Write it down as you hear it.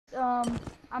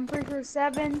I'm pretty sure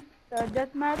 7, the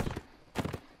deathmatch.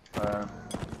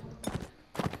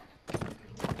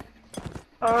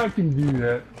 I can do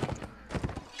that.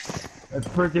 That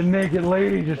freaking naked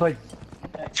lady just like...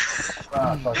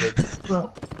 Ah, fuck it.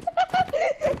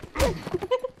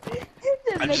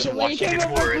 I'm just watching his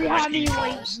word like he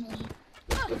falls.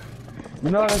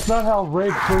 No, that's not how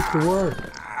rape's supposed to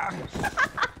work.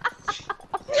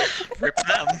 Rip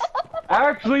them.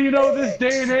 Actually, you know, this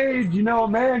day and age, you know, a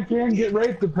man can get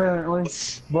raped apparently.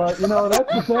 But, you know,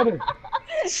 that's pathetic.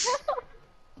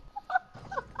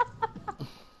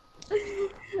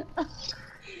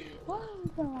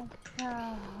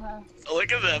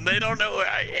 Look at them, they don't know where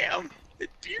I am.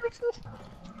 It's beautiful.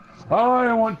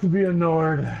 I want to be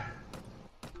ignored.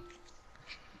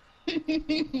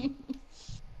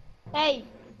 Hey,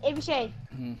 Avishaiy.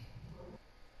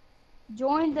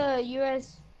 Join the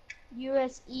US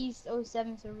East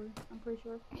 07 server. I'm pretty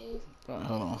sure it is.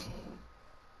 Hold on.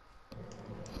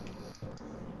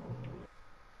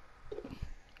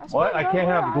 What? I can't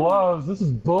have gloves. This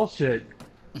is bullshit.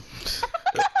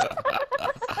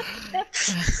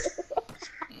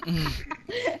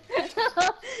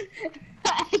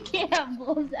 I can't have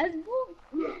gloves. That's bull.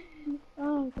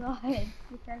 Oh god,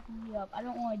 you're cracking me up. I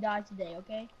don't want to die today,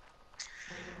 okay?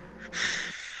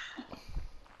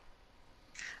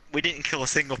 We didn't kill a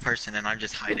single person and I'm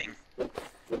just hiding.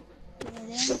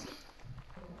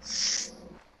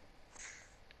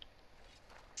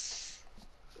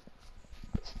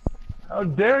 How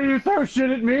dare you throw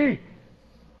shit at me?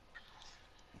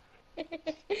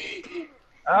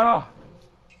 Ow!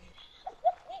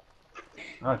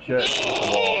 Oh shit.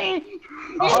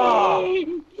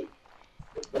 Oh!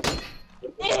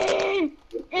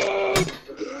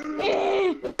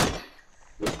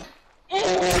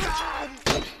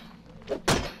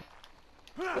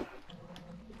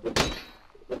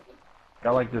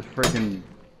 Got like this freaking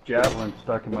javelin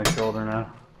stuck in my shoulder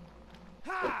now.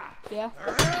 Yeah.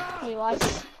 Hey, watch.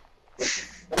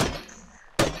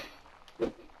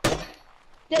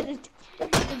 Does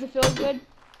it feel good?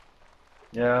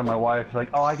 Yeah, my wife's like,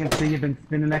 oh, I can see you've been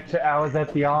spending extra hours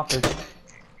at the office.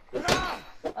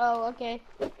 Oh, okay.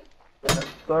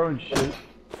 Throwing shit.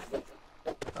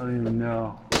 I don't even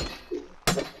know.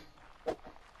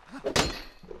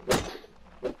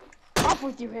 Off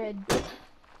with your head.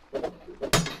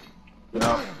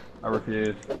 No, I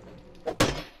refuse.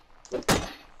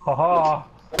 Haha.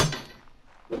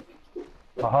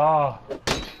 Haha.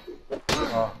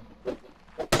 Oh.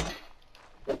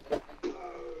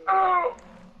 Oh.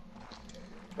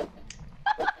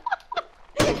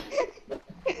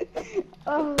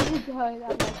 Oh my god, I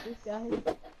like this guy.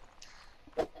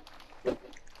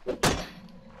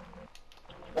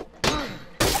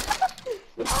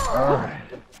 Alright.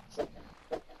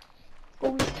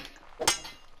 Where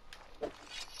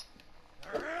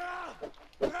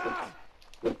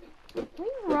are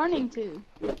you running to?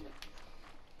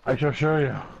 I shall show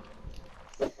you.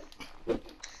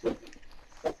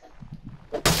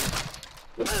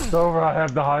 It's over, I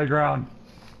have the high ground.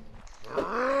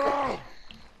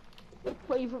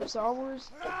 What, you from Star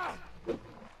Wars?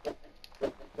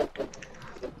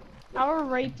 I will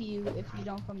rape you if you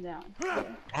don't come down.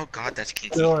 Oh god, that's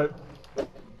kinky. Do it.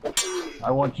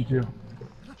 I want you to.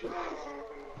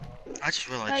 I just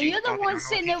realized No, you're the one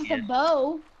sitting there with the a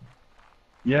bow.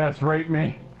 Yes, rape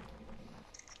me.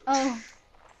 Oh.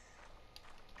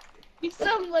 You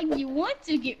sound like you want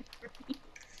to get raped.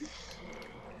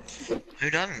 Who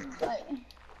doesn't?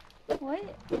 What?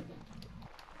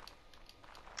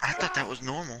 I thought that was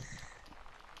normal.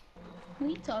 What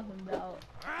are you talking about?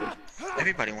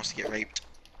 Everybody wants to get raped.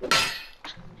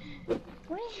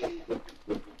 What?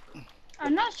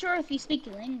 I'm not sure if you speak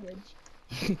the language.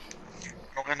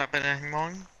 No gonna be anything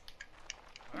wrong?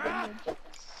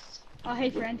 Oh,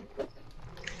 hey, friend.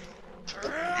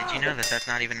 Did you know that that's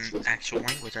not even actual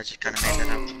language? I just kind of made that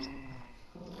up.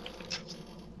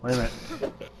 Wait a minute.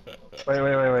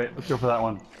 Wait. Let's go for that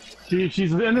one.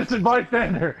 She's an innocent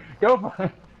bystander. Go for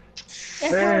it.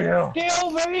 There you go. Get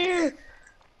over here.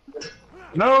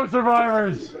 No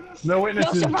survivors. No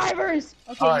witnesses. No survivors.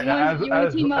 Okay, Alright, you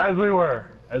want to team up? as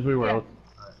we were. Yeah.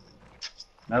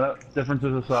 Now that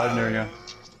differences aside, there we go.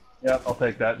 Yep, I'll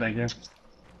take that, thank you.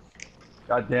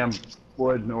 Goddamn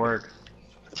wood, it works.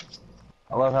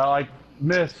 I love how I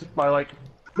miss by like,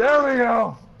 there we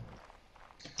go!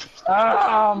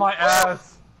 Ah, my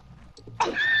ass!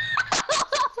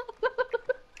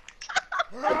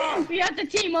 We have to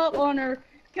team up on her.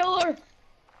 Kill her.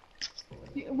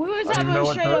 We was I don't even having know a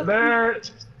what straight up.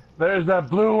 there's that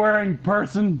blue wearing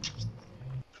person.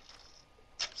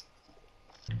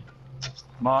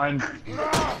 Mine.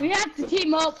 We have to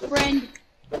team up, friend.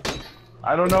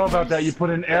 I don't know about that. You put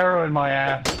an arrow in my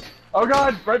ass. Oh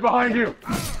god, right behind you.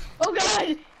 Oh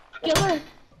god! Kill her!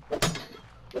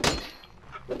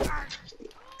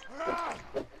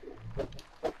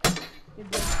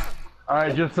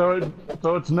 Alright, just so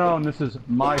it's known, this is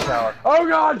my tower. Oh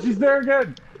god, she's there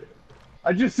again!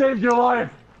 I just saved your life!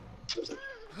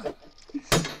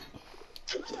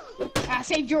 I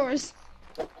saved yours.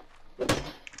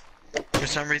 For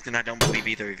some reason, I don't believe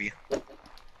either of you.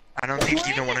 I don't think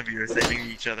either one of you are saving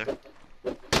each other.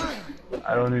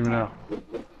 I don't even know.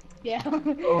 Yeah.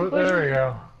 Oh, there we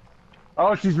go.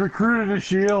 Oh, she's recruited a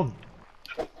shield.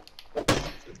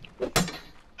 Let's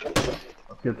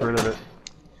get rid of it.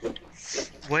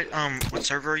 What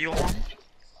server are you on?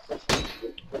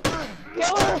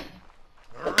 Kill her!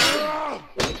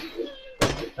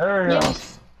 There we go.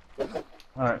 Yes.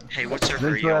 Alright. Hey, what server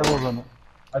are Vince you Rebels on? on.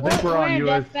 I think we're on in a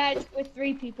US, deathmatch with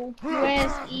 3 people.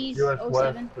 US, East, US 07.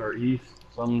 West or East,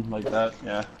 something like that,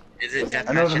 yeah. Is it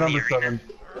I know deathmatch the in number the arena? 7.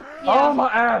 Yeah. Oh,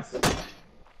 my ass!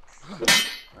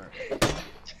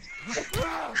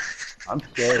 I'm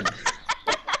scared.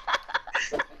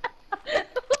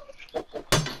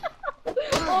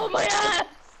 Oh my ass!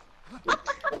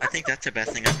 I think that's the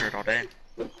best thing I've heard all day.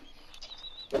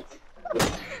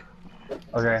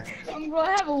 Okay. I'm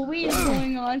gonna have a wheeze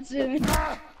going on soon.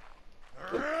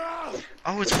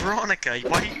 Oh, it's Veronica.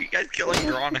 Why are you guys killing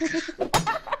Veronica?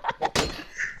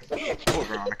 Poor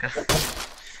Veronica.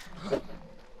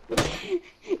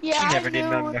 Yeah, She never I did knew,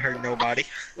 nothing to hurt nobody.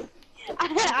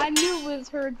 I knew it was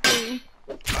her too.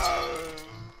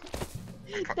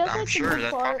 I'm sure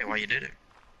that's probably why you did it.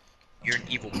 You're an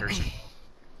evil person.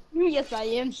 Yes, I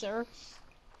am, sir.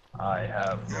 I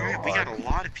have no Alright, we got heart. a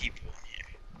lot of people in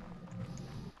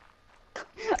here.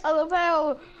 I love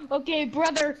how. Okay,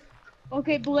 brother.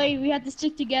 Okay, Blade, we have to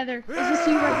stick together. Is this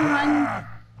you right behind you?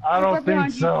 I don't Right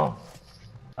behind think so.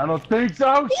 I don't think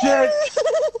so. Shit!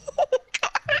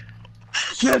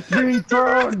 Shit's being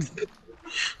thrown!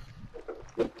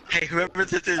 Hey, whoever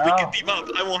this is, we can team up.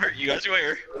 I won't hurt you, I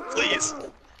swear. Please.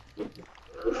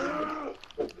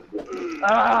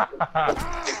 Ah!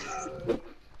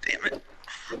 Damn it.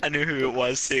 I knew who it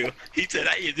was too. He said,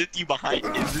 hey, is this you behind?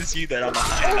 Is this you that I'm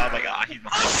behind? And I was like, ah, he's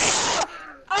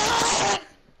behind me.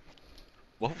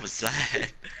 What was that?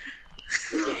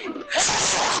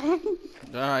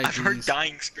 Alright, I've heard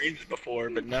dying screams before,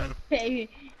 but no. Hey,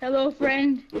 hello,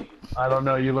 friend. I don't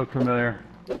know, you look familiar.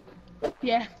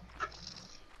 Yeah.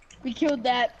 We killed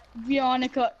that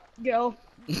Veronica girl,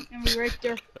 and we raped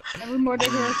her, and we murdered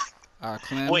her.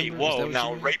 Wait, whoa,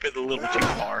 now rape is a little too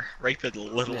far. Rape is a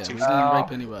little Yeah, too we far. didn't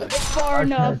rape anybody. It's far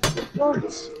enough.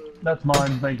 That's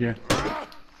mine, thank you.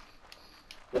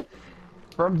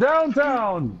 From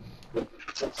downtown!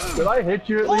 Did I hit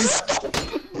you at least?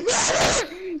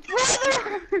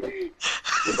 Brother!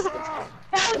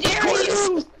 How dare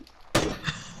you!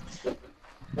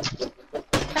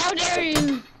 How dare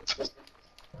you!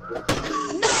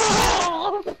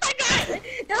 No! I got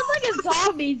it! That was like a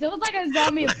zombie. That was like a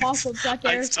zombie apocalypse out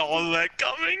I there. saw that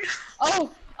coming.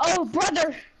 Oh,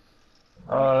 brother!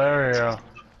 Oh, there we go.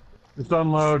 Just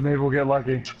unload, maybe we'll get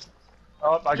lucky.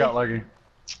 Oh, I got lucky.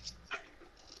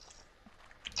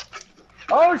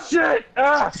 Oh shit!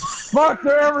 Ah! Fuck,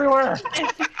 they're everywhere!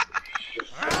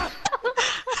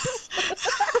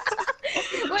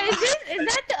 Wait, is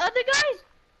that the other guy?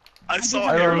 I saw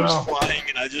I don't arrows know. flying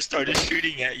and I just started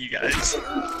shooting at you guys.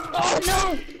 Oh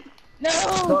no!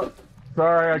 No!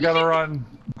 Sorry, I gotta run.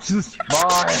 Just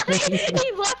bye.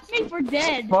 He left me for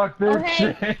dead. Fuck this Oh,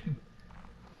 hey. shit.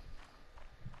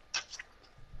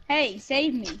 Hey,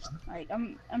 save me! Like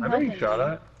I'm I'm helping being shot you.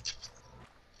 at.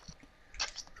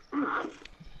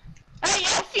 Hey,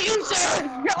 F you,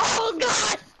 sir! Oh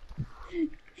god!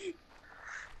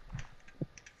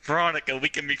 Veronica, we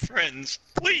can be friends.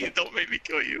 Please don't make me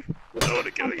kill you. I don't want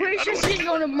to kill I'm you. pretty I sure don't wanna she's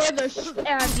gonna murder shit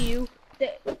out of you.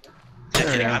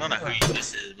 I don't know who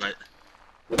this is, but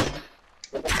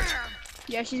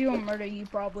Yeah, she's gonna murder you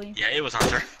probably. yeah, it was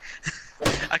Hunter.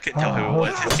 I couldn't tell who it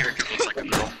was. His character looks like a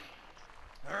girl.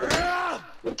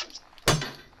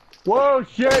 Whoa,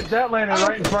 shit! That landed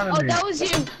right in front of Oh, me. that was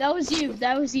you. That was you.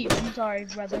 That was you. I'm sorry,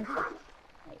 brother.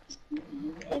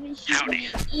 Howdy.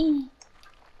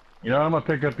 You know, I'm gonna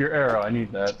pick up your arrow. I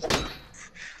need that.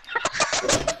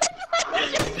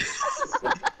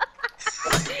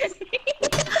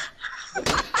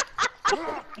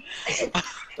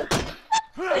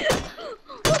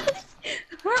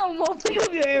 I'm gonna pick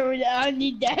up your arrow now. I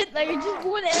need that. Like, just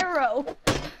one arrow.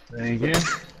 Thank you.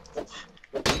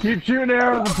 Keep shooting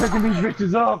arrows and picking these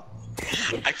bitches up.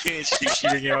 I can't keep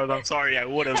shooting arrows. I'm sorry. I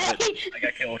would have, but I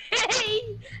got killed.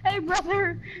 Hey,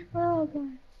 brother. Oh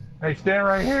god. Hey, stand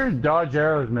right here and dodge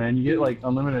arrows, man. You get like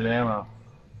unlimited ammo.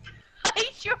 Are you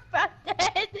sure about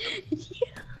that?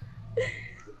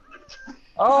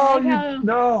 Oh, I got him.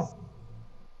 no!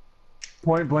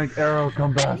 Point blank arrow,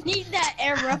 come I back. need that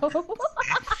arrow.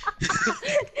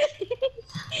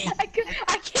 I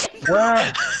can't.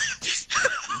 Where?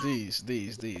 These.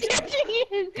 Don't Don't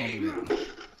do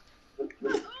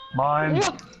that. Mine.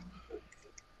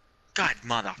 God,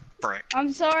 mother frick.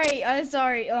 I'm sorry.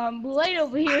 Blade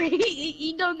over here.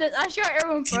 He done this. I shot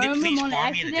arrow in Can front you of him please on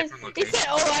spawn me in a accident. different He location? said,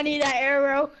 "Oh, I need that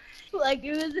arrow." Like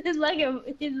it was like a.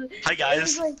 Hi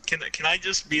guys, like, can I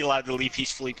just be allowed to leave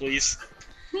peacefully, please?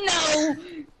 no.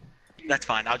 That's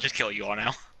fine. I'll just kill you all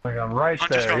now. Like I'm right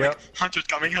Hunter's there. coming. Yep. Hunter's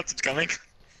coming. Hunter's coming.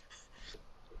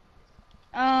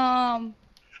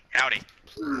 Howdy.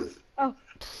 Oh.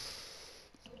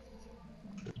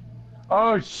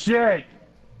 Oh shit!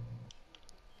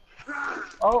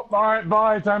 Oh, alright,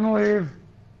 bye. Time to leave.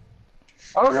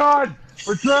 Oh god!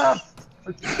 We're trapped!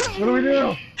 What do we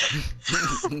do?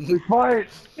 We fight!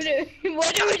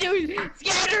 What do we do?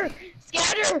 Scatter!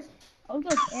 Scatter! Oh,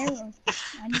 those arrows.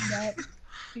 I need that.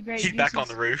 Be great. He's back on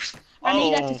the roof. I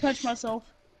need that Oh. to touch myself.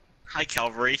 Hi,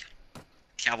 Cavalry.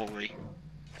 Cavalry.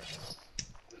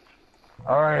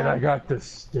 Alright, I got the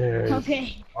stairs.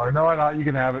 Okay. Or no, not. You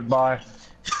can have it. Bye.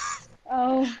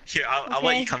 Oh. Here, I'll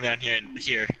let Okay. you come down here and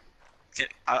here.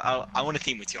 I want to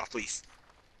team with y'all, please.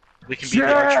 We can be the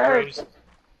Shit! Archer Bros.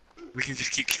 We can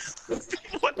just keep.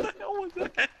 What the hell was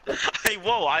that? Hey,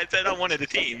 whoa! I said I wanted a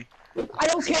team. I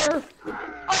don't care.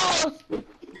 Oh.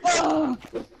 Oh.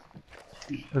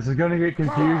 This is gonna get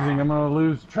confusing. I'm gonna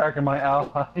lose track of my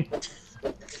allies.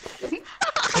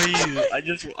 Please,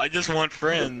 I just want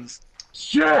friends.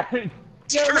 Shit!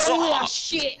 You're Turn really off. a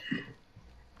shit.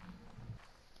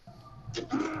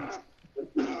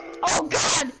 Oh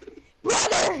God,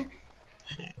 brother!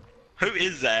 Who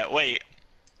is that? Wait.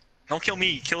 Don't kill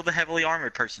me. Kill the heavily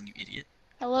armored person, you idiot.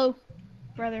 Hello,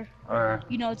 brother. Alright.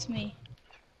 You know it's me.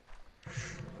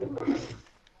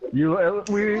 We,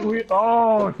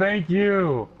 oh, thank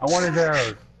you. I wanted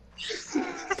arrows.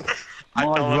 I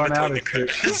Well, fell I've in run out between the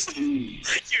of shit.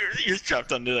 crevice. You're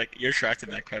trapped under like you're trapped in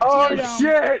that crevice. Oh You're dumb.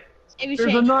 shit! Avishaiy,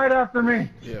 There's a knight after me.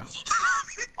 Yeah.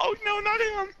 Oh no, not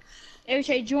him.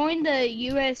 Avishaiy, join the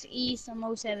US East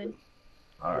on 07.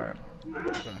 Alright.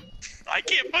 Okay. I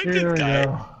can't fight Here this we guy.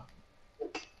 go.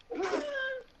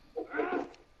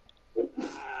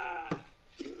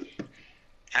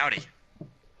 Howdy.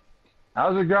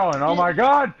 How's it going? Oh my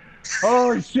god!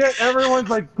 Holy shit! Everyone's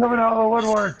like coming out of the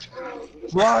woodwork. Oh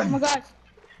Run! my God!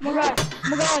 Oh my God! Oh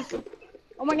my God!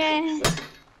 Oh my God!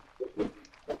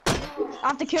 I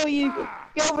have to kill you.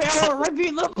 Get over here! I want to rip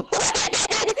you, little boy.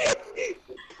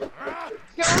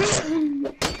 Get over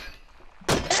here.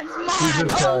 That's mine.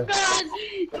 Jesus Oh Christ.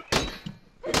 God!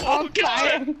 Oh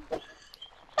God!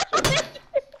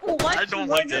 I don't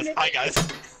like this. Hi guys.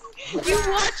 You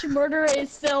watch murder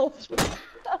itself.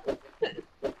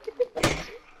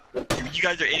 You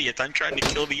guys are idiots. I'm trying to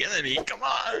kill the enemy. Come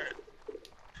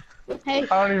on. Hey,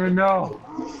 I don't even know.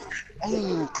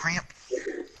 Oh, cramp.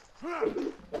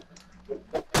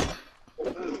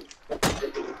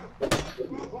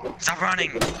 Stop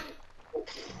running.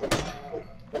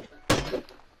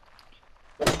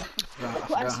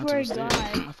 I swear to God.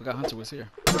 I forgot Hunter was here.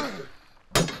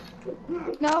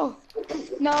 No,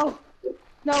 no,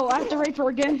 no! I have to rape her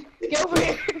again. Get over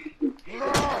here.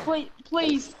 Please,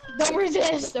 please, don't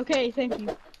resist. Okay, thank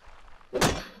you.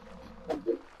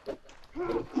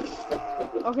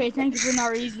 Okay, thank you for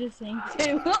not resisting.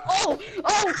 Oh,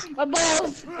 oh, my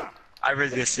balls. I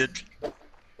resisted.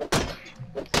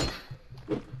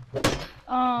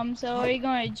 So are you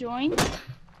gonna join?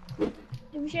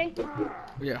 Avishaiy?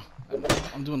 Yeah.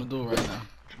 I'm doing a duel right now.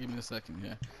 Give me a second,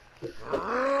 yeah.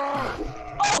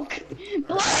 Oh,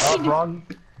 Oh,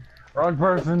 Blade! wrong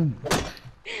person.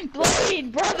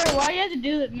 Blade, brother, why you have to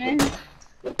do it, man?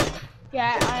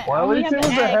 Yeah, I Well, at only least have it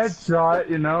was an a axe. headshot,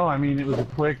 you know? I mean, it was a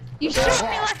quick, You shot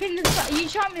me like in the you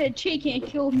shot me in the cheek and it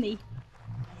killed me.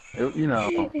 you know,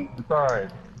 it's alright.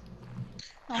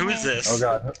 Who is this? Oh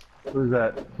god, who's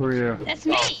that? Who are you? That's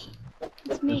me.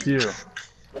 It's me. It's you.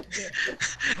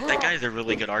 That guy's a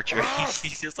really good archer. He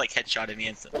just like headshotted me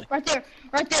instantly. Right there,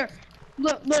 right there.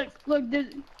 Look, look, look.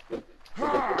 This...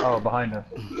 Oh, behind us.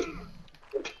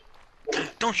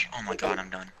 Don't shoot. Oh my god, I'm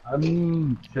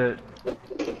done. Shit.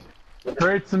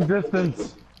 Create some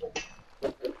distance.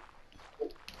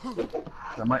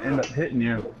 I might end up hitting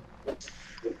you.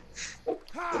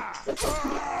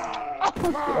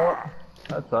 Oh,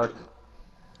 that sucks.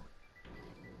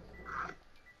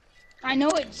 I know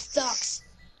it sucks.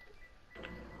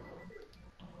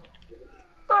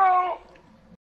 Oh!